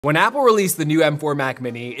When Apple released the new M4 Mac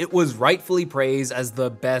Mini, it was rightfully praised as the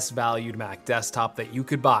best valued Mac desktop that you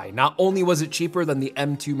could buy. Not only was it cheaper than the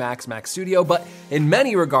M2 Max Mac Studio, but in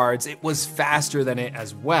many regards, it was faster than it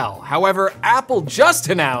as well. However, Apple just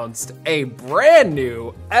announced a brand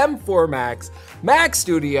new M4 Max Mac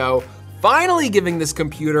Studio, finally giving this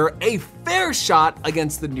computer a fair shot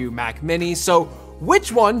against the new Mac Mini. So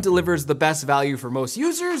which one delivers the best value for most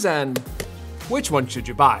users, and which one should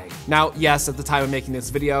you buy? Now, yes, at the time of making this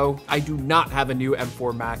video, I do not have a new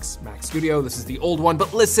M4 Max Mac Studio. This is the old one,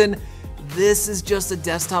 but listen, this is just a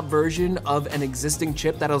desktop version of an existing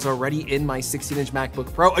chip that is already in my 16-inch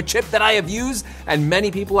MacBook Pro, a chip that I have used and many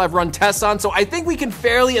people have run tests on, so I think we can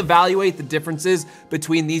fairly evaluate the differences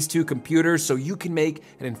between these two computers so you can make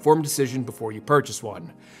an informed decision before you purchase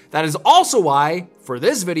one. That is also why, for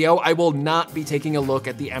this video, I will not be taking a look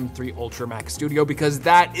at the M3 Ultra Mac Studio because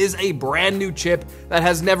that is a brand new chip that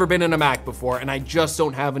has never been in a Mac before, and I just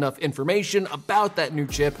don't have enough information about that new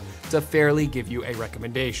chip to fairly give you a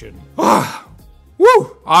recommendation.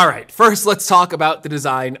 Woo! All right, first let's talk about the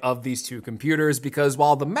design of these two computers, because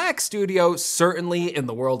while the Mac Studio certainly in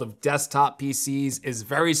the world of desktop PCs is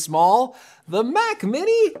very small, the Mac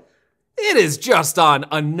Mini, it is just on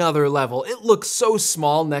another level. It looks so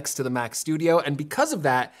small next to the Mac Studio, and because of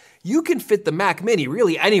that, you can fit the Mac Mini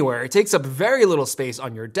really anywhere. It takes up very little space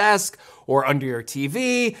on your desk or under your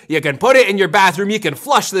TV. You can put it in your bathroom. You can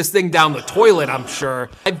flush this thing down the toilet, I'm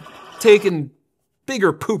sure. I've taken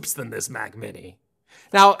bigger poops than this Mac Mini.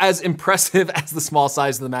 Now, as impressive as the small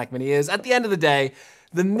size of the Mac Mini is, at the end of the day,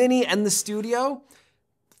 the Mini and the Studio,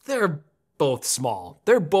 they're both small.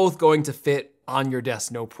 They're both going to fit on your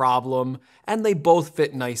desk no problem, and they both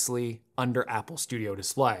fit nicely under Apple Studio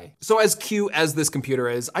Display. So as cute as this computer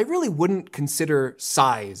is, I really wouldn't consider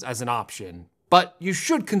size as an option, but you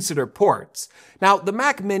should consider ports. Now, the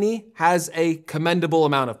Mac Mini has a commendable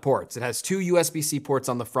amount of ports. It has two USB-C ports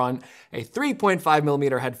on the front, a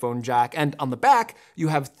 3.5mm headphone jack, and on the back, you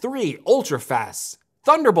have three ultra-fast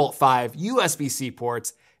Thunderbolt 5 USB-C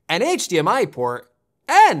ports, an HDMI port,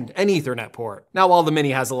 and an Ethernet port. Now, while the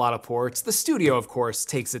Mini has a lot of ports, the Studio, of course,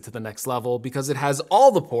 takes it to the next level because it has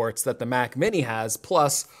all the ports that the Mac Mini has,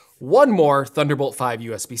 plus one more Thunderbolt 5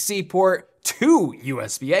 USB-C port, two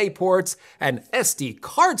USB-A ports, an SD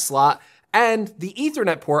card slot, and the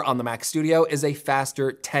Ethernet port on the Mac Studio is a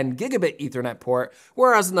faster 10 gigabit Ethernet port,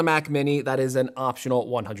 whereas in the Mac Mini, that is an optional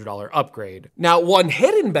 $100 upgrade. Now, one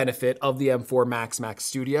hidden benefit of the M4 Mac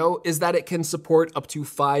Studio is that it can support up to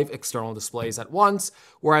 5 external displays at once,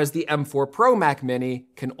 whereas the M4 Pro Mac Mini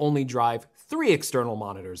can only drive 3 external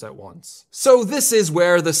monitors at once. So this is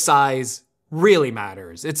where the size really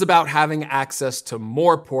matters. It's about having access to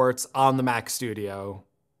more ports on the Mac Studio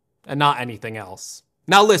and not anything else.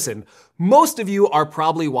 Now listen, most of you are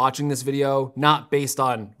probably watching this video not based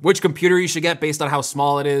on which computer you should get based on how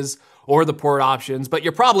small it is or the port options, but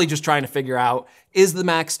you're probably just trying to figure out, is the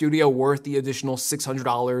Mac Studio worth the additional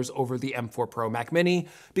 $600 over the M4 Pro Mac Mini?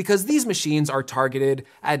 Because these machines are targeted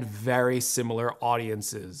at very similar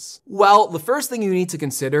audiences. Well, the first thing you need to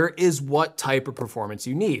consider is what type of performance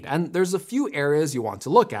you need. And there's a few areas you want to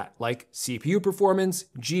look at, like CPU performance,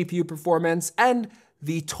 GPU performance, and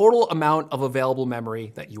the total amount of available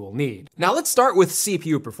memory that you will need. Now let's start with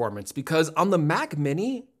CPU performance, because on the Mac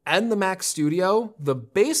Mini and the Mac Studio, the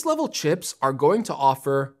base level chips are going to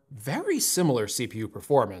offer very similar CPU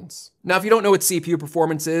performance. Now, if you don't know what CPU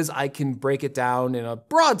performance is, I can break it down in a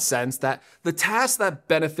broad sense that the tasks that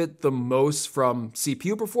benefit the most from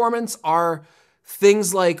CPU performance are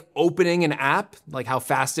things like opening an app, like how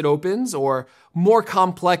fast it opens, or more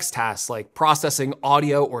complex tasks like processing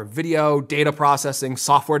audio or video, data processing,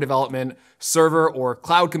 software development, server or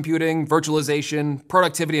cloud computing, virtualization,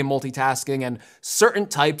 productivity and multitasking, and certain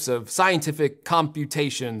types of scientific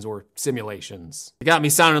computations or simulations. You got me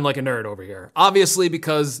sounding like a nerd over here. Obviously,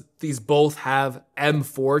 because these both have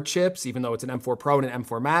M4 chips, even though it's an M4 Pro and an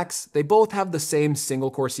M4 Max, they both have the same single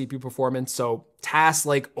core CPU performance, so tasks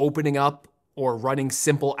like opening up or running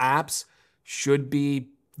simple apps should be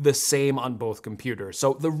the same on both computers.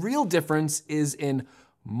 So the real difference is in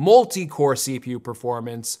multi-core CPU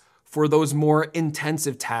performance for those more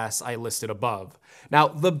intensive tasks I listed above. Now,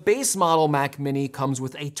 the base model Mac Mini comes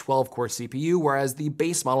with a 12-core CPU, whereas the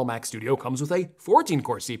base model Mac Studio comes with a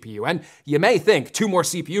 14-core CPU. And you may think 2 more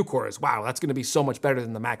CPU cores, wow, that's gonna be so much better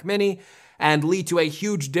than the Mac Mini, and lead to a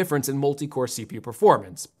huge difference in multi-core CPU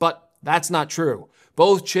performance. But that's not true.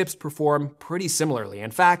 Both chips perform pretty similarly. In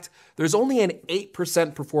fact, there's only an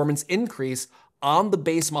 8% performance increase on the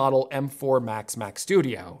base model M4 Max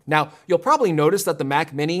Studio. Now, you'll probably notice that the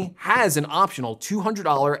Mac Mini has an optional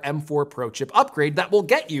 $200 M4 Pro chip upgrade that will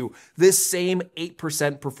get you this same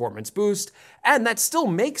 8% performance boost, and that still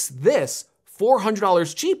makes this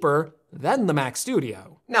 $400 cheaper than the Mac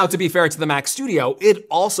Studio. Now, to be fair to the Mac Studio, it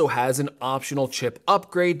also has an optional chip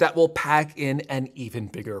upgrade that will pack in an even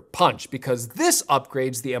bigger punch, because this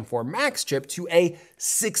upgrades the M4 Max chip to a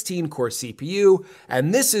 16-core CPU,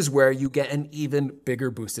 and this is where you get an even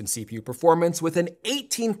bigger boost in CPU performance with an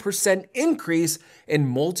 18% increase in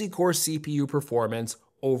multi-core CPU performance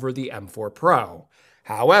over the M4 Pro.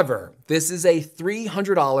 However, this is a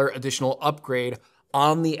 $300 additional upgrade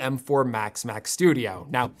on the M4 Max Studio.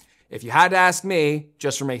 Now, if you had to ask me,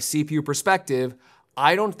 just from a CPU perspective,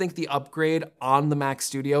 I don't think the upgrade on the Mac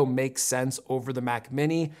Studio makes sense over the Mac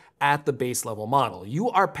Mini at the base level model. You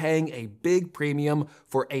are paying a big premium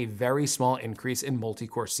for a very small increase in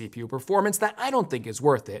multi-core CPU performance that I don't think is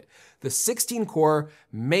worth it. The 16-core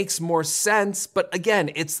makes more sense, but again,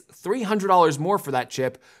 it's $300 more for that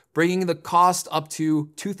chip, bringing the cost up to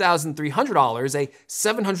 $2,300, a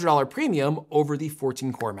 $700 premium over the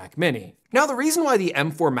 14-core Mac Mini. Now, the reason why the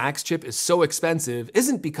M4 Max chip is so expensive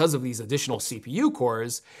isn't because of these additional CPU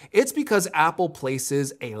cores, it's because Apple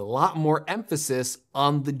places a lot more emphasis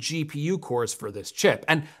on the GPU cores for this chip.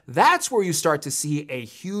 And that's where you start to see a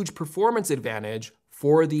huge performance advantage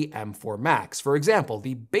for the M4 Max. For example,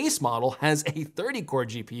 the base model has a 30-core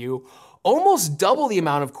GPU, almost double the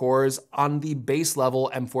amount of cores on the base level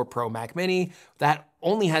M4 Pro Mac Mini that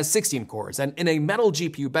only has 16 cores. And in a metal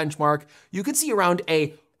GPU benchmark, you can see around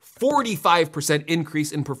a 45%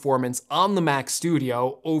 increase in performance on the Mac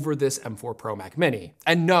Studio over this M4 Pro Mac Mini.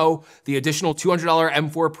 And no, the additional $200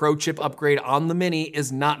 M4 Pro chip upgrade on the Mini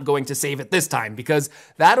is not going to save it this time, because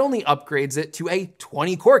that only upgrades it to a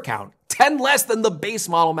 20 core count, 10 less than the base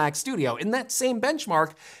model Mac Studio. In that same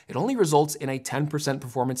benchmark, it only results in a 10%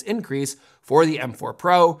 performance increase for the M4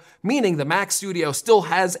 Pro, meaning the Mac Studio still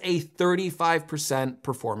has a 35%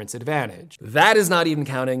 performance advantage. That is not even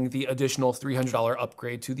counting the additional $300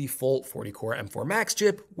 upgrade to the full 40-core M4 Max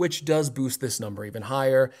chip, which does boost this number even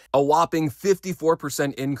higher, a whopping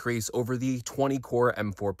 54% increase over the 20-core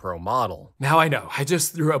M4 Pro model. Now I know, I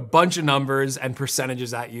just threw a bunch of numbers and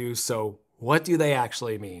percentages at you, so what do they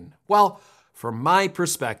actually mean? Well, from my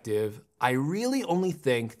perspective, I really only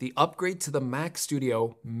think the upgrade to the Mac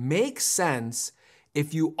Studio makes sense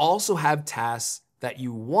if you also have tasks that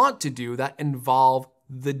you want to do that involve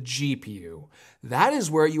the GPU. That is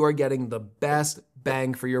where you are getting the best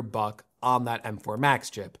bang for your buck on that M4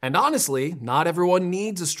 Max chip. And honestly, not everyone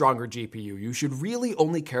needs a stronger GPU. You should really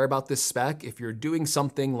only care about this spec if you're doing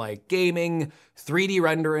something like gaming, 3D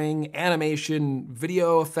rendering, animation,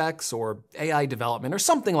 video effects, or AI development, or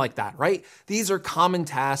something like that, right? These are common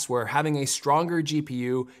tasks where having a stronger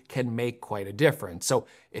GPU can make quite a difference. So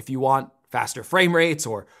if you want faster frame rates,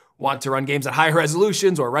 or want to run games at higher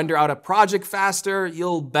resolutions, or render out a project faster,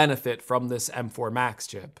 you'll benefit from this M4 Max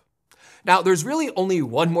chip. Now, there's really only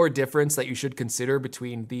one more difference that you should consider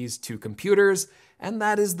between these two computers, and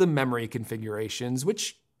that is the memory configurations,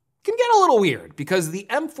 which can get a little weird because the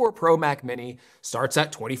M4 Pro Mac Mini starts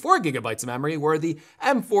at 24 gigabytes of memory, where the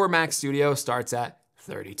M4 Mac Studio starts at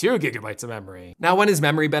 32 gigabytes of memory. Now, when is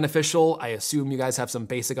memory beneficial? I assume you guys have some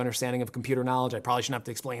basic understanding of computer knowledge. I probably shouldn't have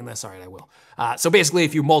to explain this. All right, I will. So basically,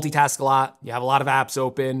 if you multitask a lot, you have a lot of apps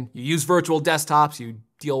open, you use virtual desktops, you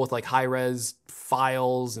deal with like high-res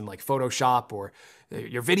files and like Photoshop or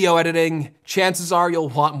your video editing, chances are you'll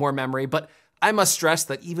want more memory, but I must stress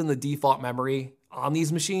that even the default memory on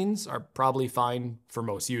these machines are probably fine for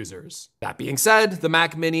most users. That being said, the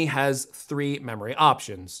Mac Mini has 3 memory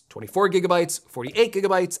options: 24 gigabytes, 48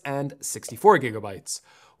 gigabytes, and 64 gigabytes.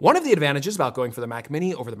 One of the advantages about going for the Mac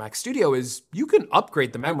Mini over the Mac Studio is you can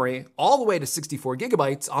upgrade the memory all the way to 64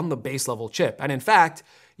 gigabytes on the base level chip. And in fact,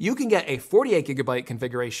 you can get a 48 gigabyte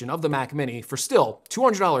configuration of the Mac Mini for still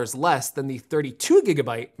 $200 less than the 32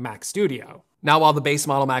 gigabyte Mac Studio. Now, while the base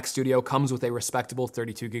model Mac Studio comes with a respectable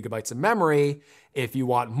 32 gigabytes of memory, if you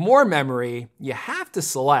want more memory, you have to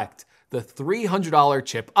select the $300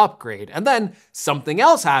 chip upgrade. And then something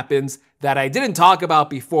else happens that I didn't talk about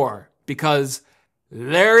before, because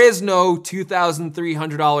there is no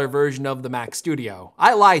 $2,300 version of the Mac Studio.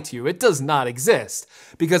 I lied to you, it does not exist,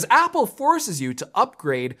 because Apple forces you to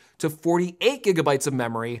upgrade to 48 gigabytes of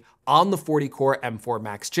memory on the 40-core M4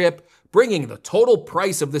 Max chip, bringing the total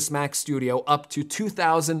price of this Mac Studio up to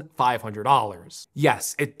 $2,500.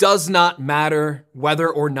 Yes, it does not matter whether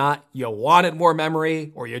or not you wanted more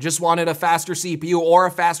memory, or you just wanted a faster CPU or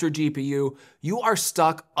a faster GPU, you are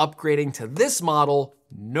stuck upgrading to this model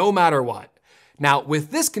no matter what. Now, with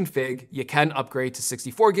this config, you can upgrade to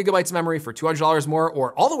 64 gigabytes of memory for $200 more,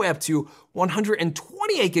 or all the way up to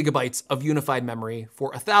 128 gigabytes of unified memory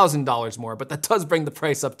for $1,000 more, but that does bring the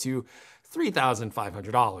price up to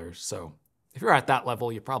 $3,500. So if you're at that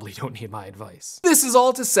level, you probably don't need my advice. This is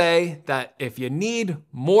all to say that if you need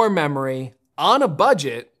more memory on a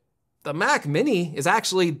budget, the Mac Mini is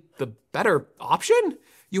actually the better option.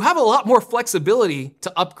 You have a lot more flexibility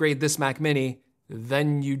to upgrade this Mac Mini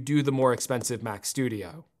than you do the more expensive Mac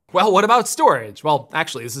Studio. Well, what about storage? Well,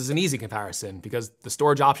 actually, this is an easy comparison because the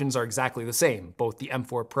storage options are exactly the same. Both the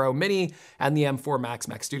M4 Pro Mini and the M4 Max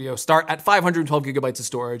Mac Studio start at 512 gigabytes of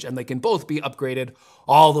storage, and they can both be upgraded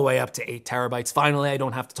all the way up to 8 terabytes. Finally, I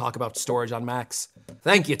don't have to talk about storage on Macs.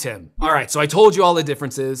 Thank you, Tim. All right, so I told you all the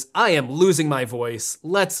differences. I am losing my voice.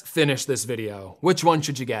 Let's finish this video. Which one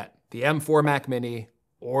should you get? The M4 Mac Mini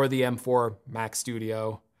or the M4 Mac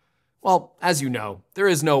Studio? Well, as you know, there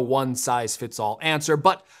is no one-size-fits-all answer,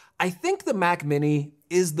 but I think the Mac Mini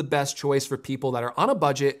is the best choice for people that are on a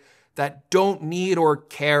budget that don't need or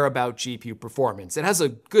care about GPU performance. It has a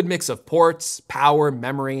good mix of ports, power,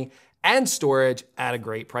 memory, and storage at a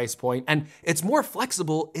great price point, and it's more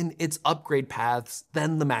flexible in its upgrade paths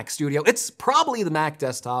than the Mac Studio. It's probably the Mac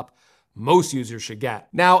desktop most users should get.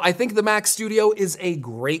 Now, I think the Mac Studio is a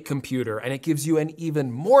great computer, and it gives you an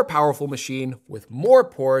even more powerful machine with more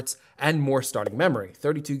ports and more starting memory.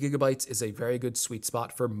 32 gigabytes is a very good sweet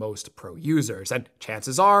spot for most pro users, and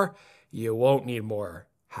chances are you won't need more.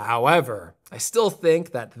 However, I still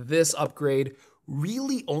think that this upgrade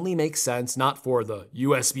really only makes sense not for the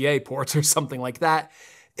USB-A ports or something like that.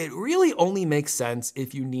 It really only makes sense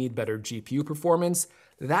if you need better GPU performance.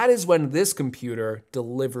 That is when this computer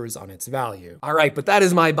delivers on its value. All right, but that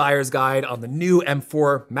is my buyer's guide on the new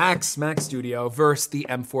M4 Max Mac Studio versus the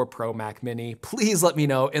M4 Pro Mac Mini. Please let me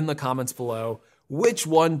know in the comments below, which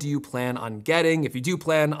one do you plan on getting? If you do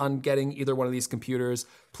plan on getting either one of these computers,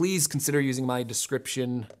 please consider using my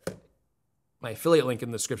affiliate link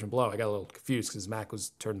in the description below. I got a little confused because Mac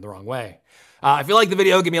was turned the wrong way. If you like the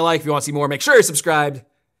video, give me a like. If you want to see more, make sure you're subscribed,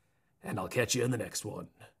 and I'll catch you in the next one.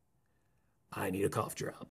 I need a cough drop.